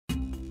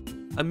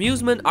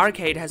Amusement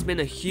arcade has been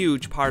a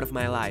huge part of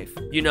my life.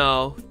 You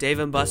know,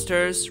 Dave &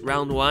 Buster's,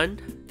 Round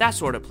 1, that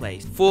sort of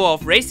place. Full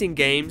of racing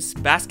games,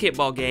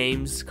 basketball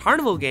games,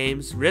 carnival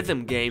games,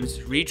 rhythm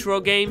games, retro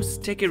games,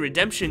 ticket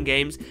redemption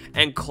games,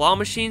 and claw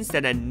machines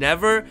that I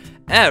never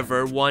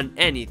ever won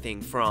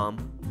anything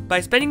from.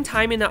 By spending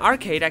time in an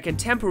arcade, I can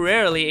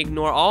temporarily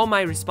ignore all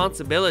my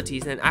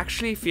responsibilities and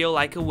actually feel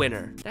like a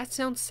winner. That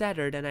sounds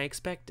sadder than I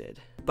expected.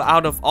 But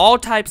out of all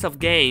types of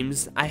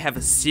games, I have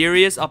a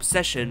serious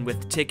obsession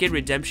with ticket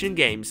redemption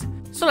games.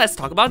 So let's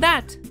talk about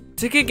that.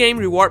 Ticket game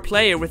reward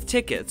player with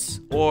tickets,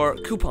 or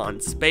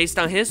coupons, based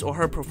on his or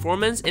her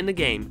performance in the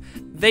game.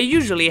 They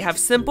usually have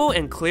simple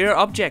and clear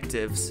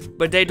objectives,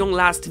 but they don't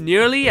last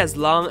nearly as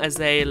long as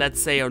let's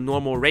say a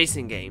normal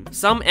racing game.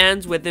 Some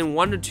ends within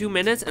 1 or 2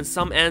 minutes and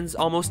some ends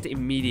almost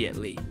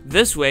immediately.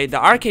 This way,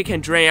 the arcade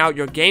can drain out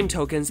your game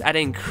tokens at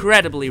an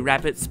incredibly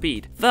rapid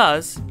speed,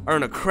 thus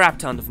earn a crap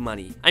ton of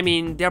money. I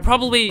mean, they're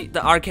probably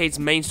the arcade's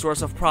main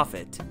source of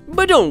profit.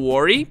 But don't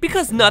worry,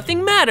 because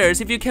nothing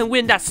matters if you can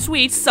win that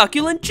sweet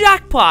succulent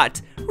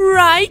jackpot,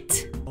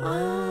 right?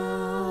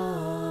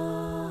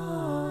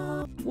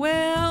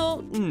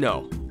 Well,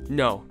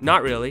 no,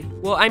 not really.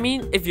 Well, I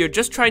mean, if you're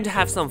just trying to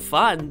have some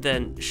fun,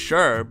 then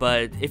sure,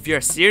 but if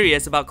you're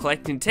serious about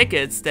collecting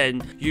tickets,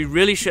 then you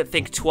really should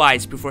think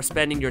twice before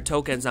spending your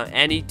tokens on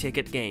any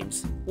ticket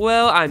games.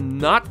 Well, I'm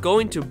not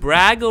going to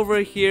brag over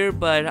here,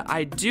 but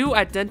I do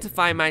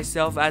identify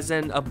myself as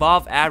an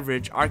above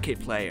average arcade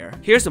player.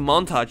 Here's a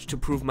montage to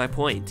prove my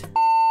point.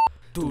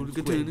 Get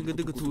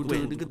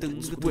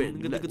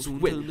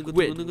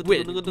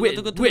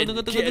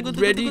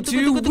ready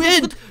to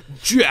win!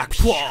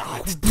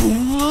 Jackpot!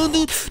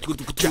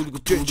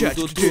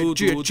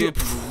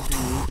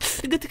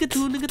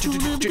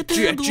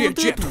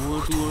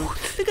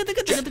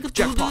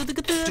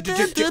 Jackpot!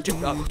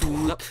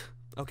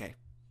 Okay.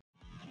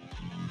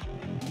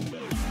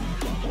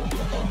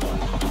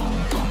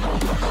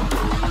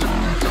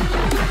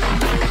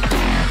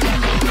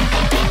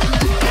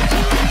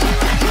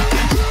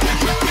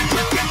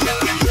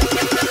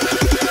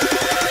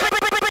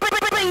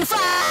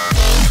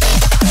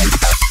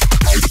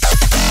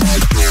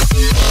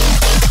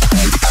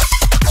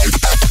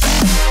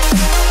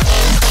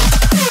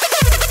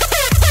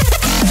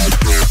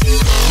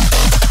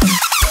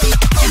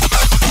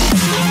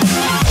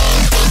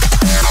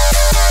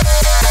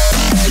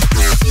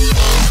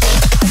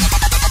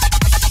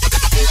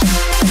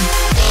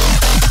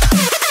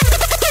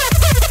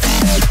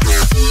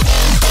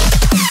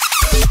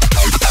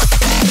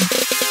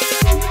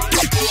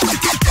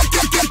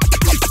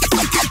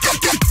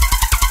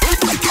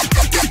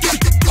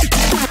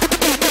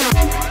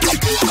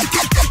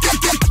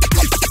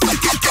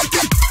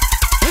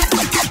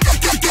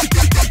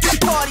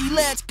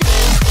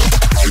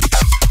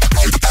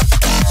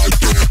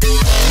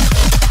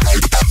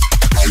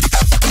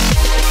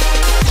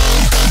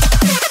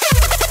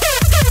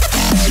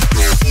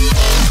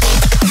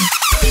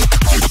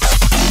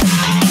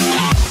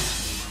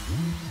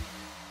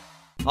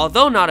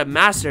 Although not a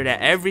master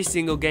at every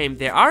single game,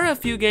 there are a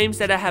few games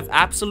that I have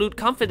absolute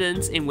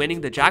confidence in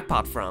winning the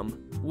jackpot from.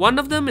 One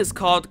of them is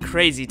called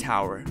Crazy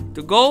Tower.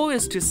 The goal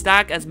is to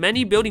stack as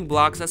many building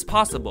blocks as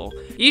possible.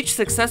 Each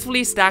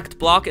successfully stacked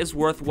block is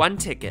worth 1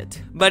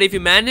 ticket. But if you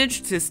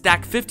manage to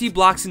stack 50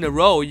 blocks in a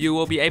row, you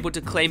will be able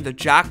to claim the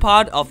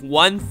jackpot of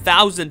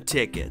 1,000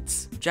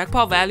 tickets.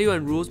 Jackpot value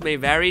and rules may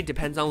vary,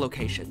 depends on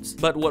locations.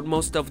 But what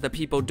most of the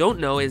people don't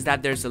know is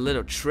that there's a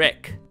little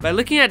trick. By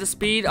looking at the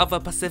speed of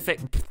a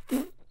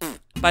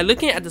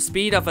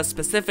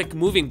specific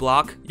moving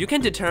block, you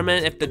can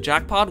determine if the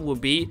jackpot will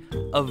be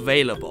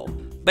available.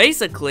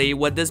 Basically,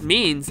 what this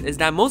means is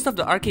that most of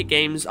the arcade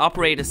games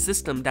operate a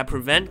system that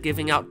prevent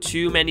giving out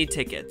too many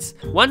tickets.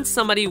 Once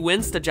somebody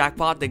wins the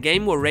jackpot, the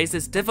game will raise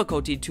its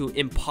difficulty to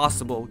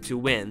impossible to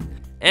win.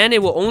 And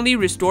it will only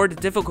restore the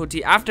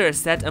difficulty after a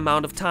set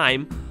amount of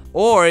time,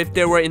 or if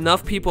there were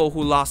enough people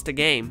who lost the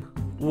game.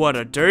 What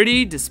a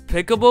dirty,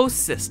 despicable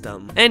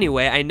system.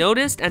 Anyway, I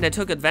noticed and I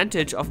took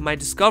advantage of my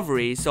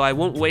discovery so I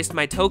won't waste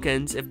my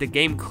tokens if the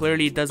game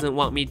clearly doesn't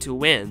want me to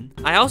win.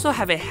 I also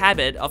have a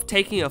habit of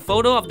taking a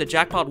photo of the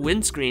jackpot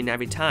win screen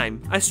every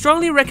time. I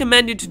strongly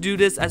recommend you to do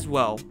this as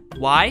well.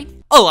 Why?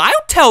 Oh,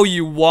 I'll tell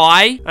you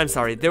why! I'm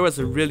sorry, there was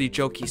a really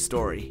jokey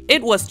story.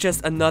 It was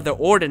just another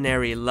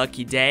ordinary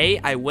lucky day.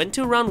 I went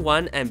to round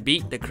 1 and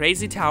beat the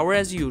Crazy Tower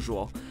as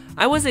usual.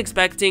 I was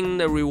expecting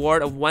the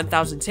reward of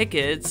 1,000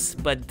 tickets,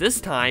 but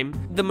this time,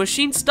 the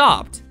machine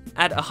stopped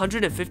at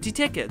 150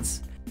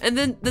 tickets. And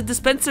then the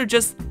dispenser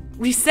just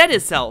reset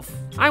itself.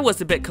 I was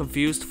a bit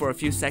confused for a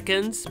few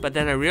seconds, but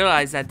then I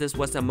realized that this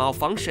was a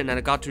malfunction and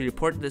I got to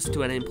report this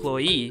to an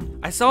employee.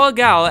 I saw a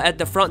gal at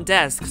the front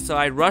desk, so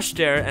I rushed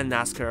there and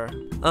asked her,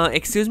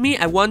 excuse me,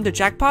 I won the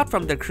jackpot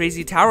from the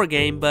Crazy Tower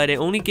game, but it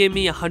only gave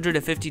me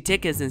 150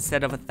 tickets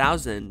instead of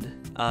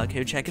 1,000. Can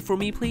you check it for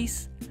me,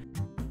 please?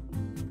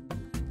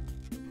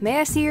 May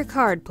I see your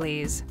card,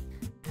 please?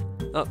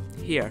 Oh,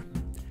 here.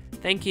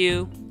 Thank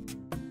you.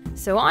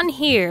 So on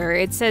here,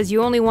 it says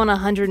you only won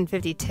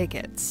 150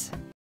 tickets.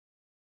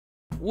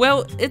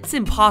 Well, it's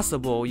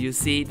impossible, you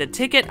see. The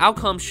ticket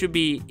outcome should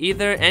be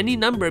either any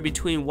number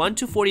between 1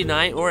 to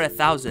 49 or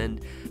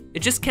 1,000. It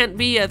just can't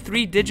be a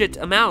 3-digit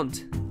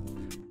amount.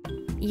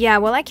 Yeah,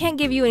 well, I can't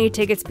give you any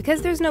tickets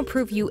because there's no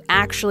proof you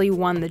actually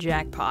won the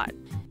jackpot.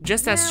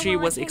 Just as she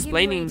was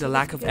explaining the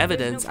lack of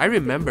evidence, I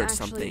remembered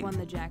something.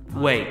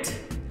 Wait,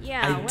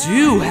 I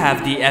do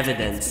have the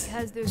evidence.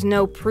 Because there's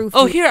no proof.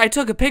 Oh, here, I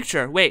took a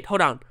picture. Wait,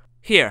 hold on.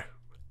 Here.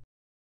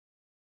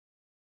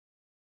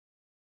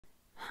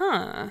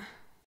 Huh.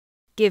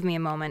 Give me a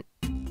moment.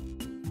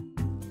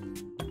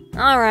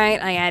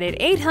 Alright, I added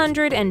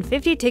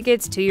 850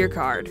 tickets to your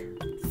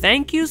card.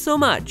 Thank you so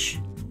much.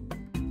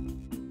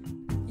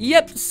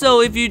 Yep,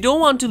 so if you don't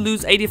want to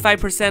lose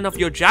 85% of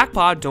your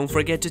jackpot, don't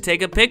forget to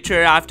take a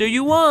picture after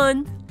you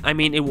won. I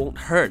mean, it won't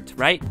hurt,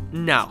 right?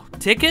 Now,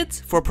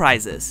 tickets for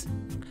prizes.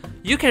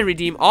 You can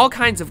redeem all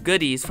kinds of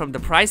goodies from the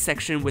prize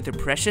section with the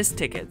precious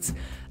tickets.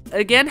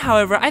 Again,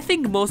 however, I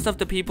think most of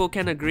the people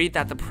can agree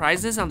that the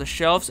prizes on the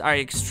shelves are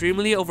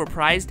extremely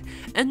overpriced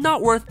and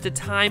not worth the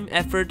time,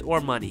 effort,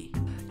 or money.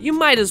 You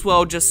might as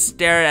well just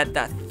stare at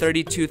that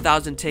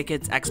 32,000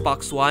 tickets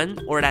Xbox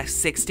One or that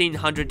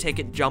 1,600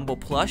 ticket Jumbo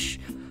Plush,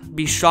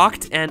 be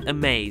shocked and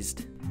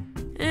amazed,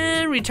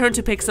 and return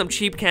to pick some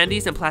cheap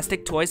candies and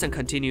plastic toys and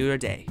continue your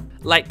day.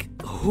 Like,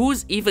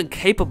 who's even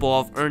capable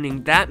of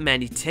earning that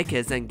many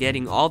tickets and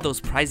getting all those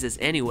prizes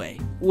anyway?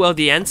 Well,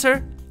 the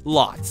answer?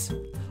 Lots.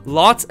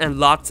 Lots and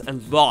lots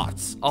and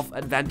lots of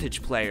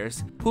advantage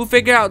players who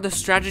figure out the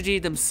strategy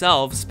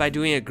themselves by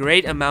doing a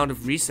great amount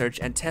of research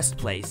and test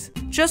plays.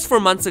 Just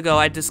 4 months ago,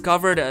 I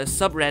discovered a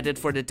subreddit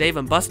for the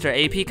Dave & Buster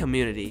AP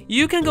community.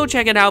 You can go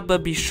check it out,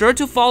 but be sure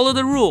to follow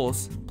the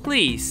rules,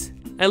 please.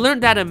 I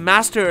learned that a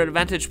master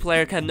advantage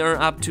player can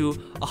earn up to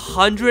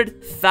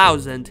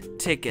 100,000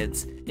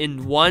 tickets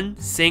in one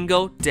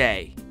single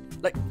day.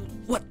 Like,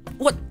 what?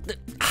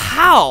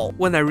 How?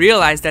 When I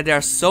realized that there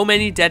are so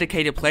many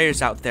dedicated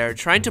players out there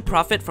trying to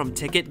profit from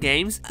ticket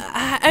games,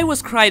 I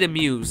was quite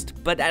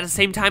amused, but at the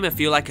same time I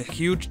feel like a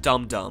huge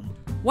dum-dum.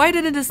 Why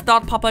didn't this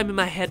thought pop up in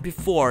my head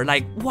before?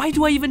 Like, why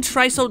do I even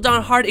try so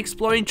darn hard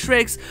exploring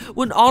tricks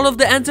when all of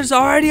the answers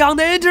are already on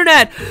the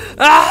internet?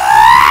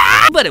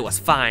 But it was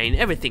fine,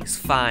 everything's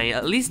fine.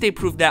 At least they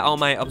proved that all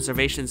my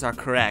observations are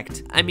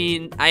correct. I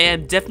mean, I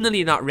am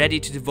definitely not ready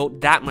to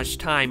devote that much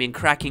time in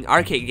cracking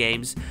arcade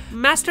games.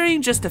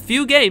 Mastering just a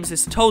few games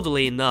is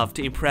totally enough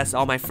to impress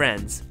all my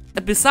friends.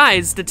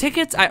 Besides, the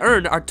tickets I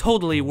earned are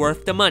totally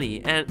worth the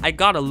money, and I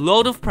got a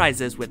load of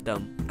prizes with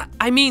them.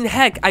 I mean,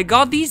 heck, I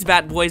got these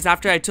bad boys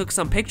after I took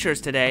some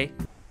pictures today.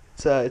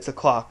 It's a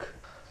clock.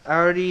 I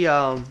already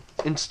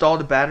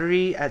installed a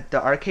battery at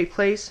the arcade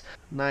place.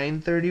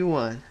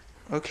 9:31.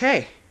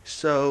 Okay,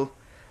 so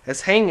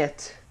let's hang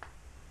it.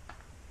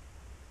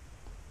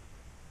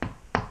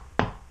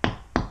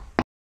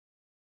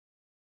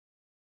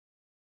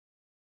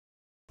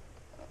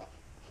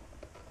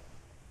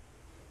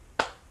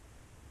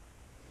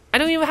 I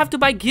don't even have to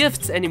buy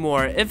gifts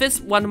anymore. If it's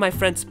one of my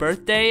friend's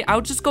birthday,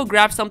 I'll just go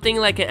grab something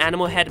like an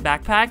animal head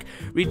backpack,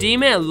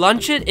 redeem it, and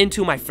launch it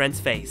into my friend's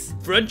face.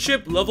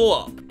 Friendship level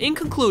up. In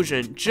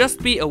conclusion,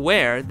 just be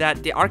aware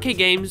that the arcade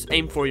games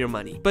aim for your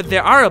money. But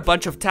there are a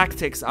bunch of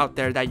tactics out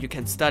there that you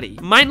can study.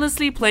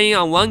 Mindlessly playing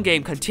on one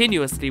game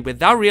continuously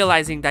without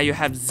realizing that you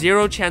have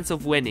zero chance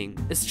of winning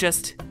is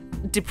just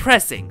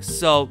depressing,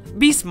 so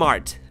be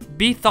smart.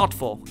 Be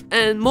thoughtful,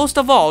 and most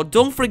of all,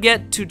 don't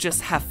forget to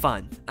just have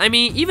fun. I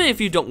mean, even if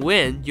you don't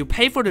win, you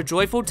pay for the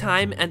joyful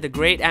time and the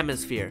great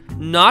atmosphere,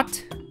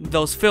 not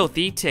those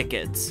filthy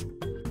tickets.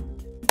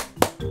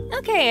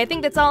 Okay, I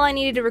think that's all I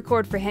needed to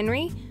record for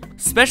Henry.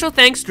 Special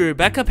thanks to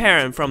Rebecca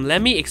Parham from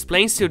Let Me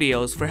Explain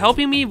Studios for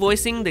helping me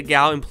voicing the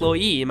gal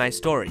employee in my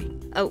story.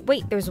 Oh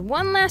wait, there's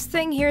one last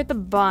thing here at the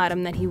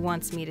bottom that he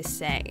wants me to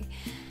say.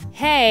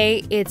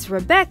 Hey, it's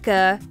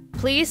Rebecca.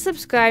 Please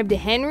subscribe to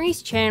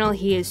Henry's channel.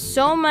 He is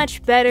so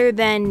much better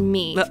than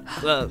me.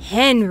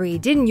 Henry,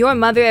 didn't your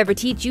mother ever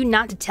teach you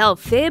not to tell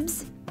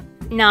fibs?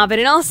 Nah, but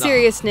in all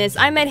seriousness,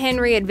 I met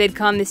Henry at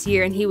VidCon this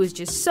year and he was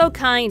just so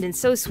kind and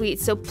so sweet,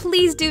 so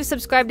please do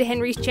subscribe to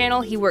Henry's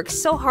channel. He works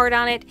so hard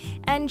on it,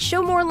 and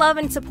show more love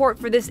and support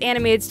for this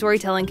animated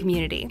storytelling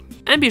community.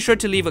 And be sure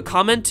to leave a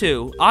comment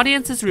too.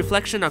 Audience's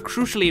reflection are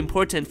crucially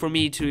important for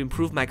me to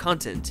improve my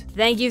content.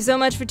 Thank you so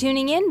much for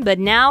tuning in, but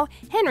now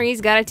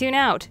Henry's gotta tune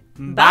out.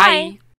 Bye!